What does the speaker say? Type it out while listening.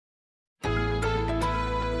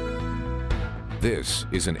This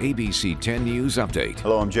is an ABC 10 News Update.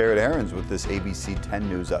 Hello, I'm Jared Aarons with this ABC 10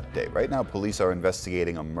 News Update. Right now, police are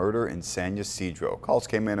investigating a murder in San Ysidro. Calls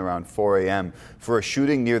came in around 4 a.m. for a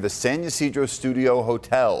shooting near the San Ysidro Studio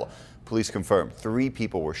Hotel. Police confirmed 3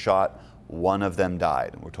 people were shot. 1 of them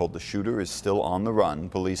died. We're told the shooter is still on the run.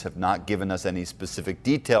 Police have not given us any specific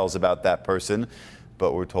details about that person,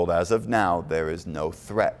 but we're told as of now there is no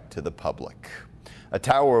threat to the public. A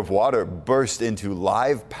tower of water burst into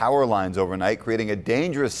live power lines overnight, creating a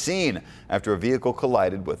dangerous scene after a vehicle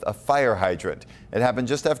collided with a fire hydrant. It happened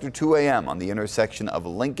just after 2 a.m. on the intersection of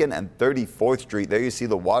Lincoln and 34th Street. There you see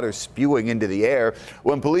the water spewing into the air.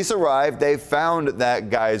 When police arrived, they found that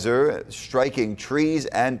geyser striking trees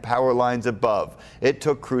and power lines above. It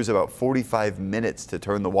took crews about 45 minutes to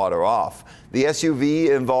turn the water off. The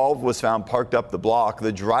SUV involved was found parked up the block.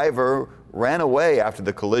 The driver ran away after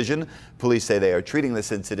the collision. Police say they are treating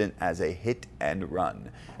this incident as a hit and run.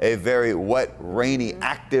 A very wet, rainy,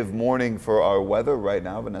 active morning for our weather right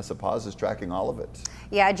now. Vanessa Paz is tracking all of it.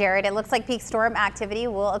 Yeah, Jared, it looks like peak storm activity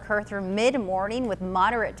will occur through mid-morning with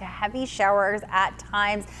moderate to heavy showers at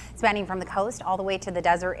times spanning from the coast all the way to the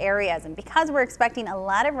desert areas. And because we're expecting a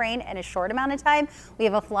lot of rain in a short amount of time, we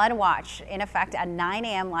have a flood watch in effect at 9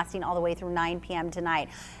 a.m. lasting all the way through 9 p.m. tonight.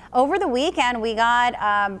 Over the weekend, we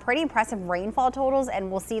got pretty impressive rainfall totals,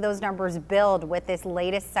 and we'll see those numbers build with this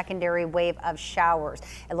latest secondary wave of showers.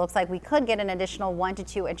 It looks like we could get an additional 1 to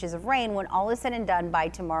 2 inches of rain when all is said and done by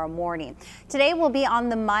tomorrow morning. Today will be on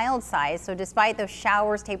the mild side, so despite those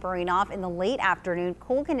showers tapering off in the late afternoon,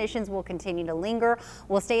 cool conditions will continue to linger.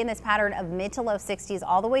 We'll stay in this pattern of mid to low 60s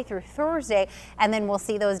all the way through Thursday, and then we'll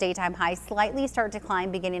see those daytime highs slightly start to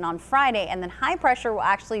climb beginning on Friday, and then high pressure will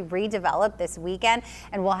actually redevelop this weekend,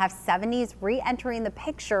 and we'll have 70s re-entering the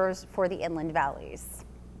pictures for the inland valleys.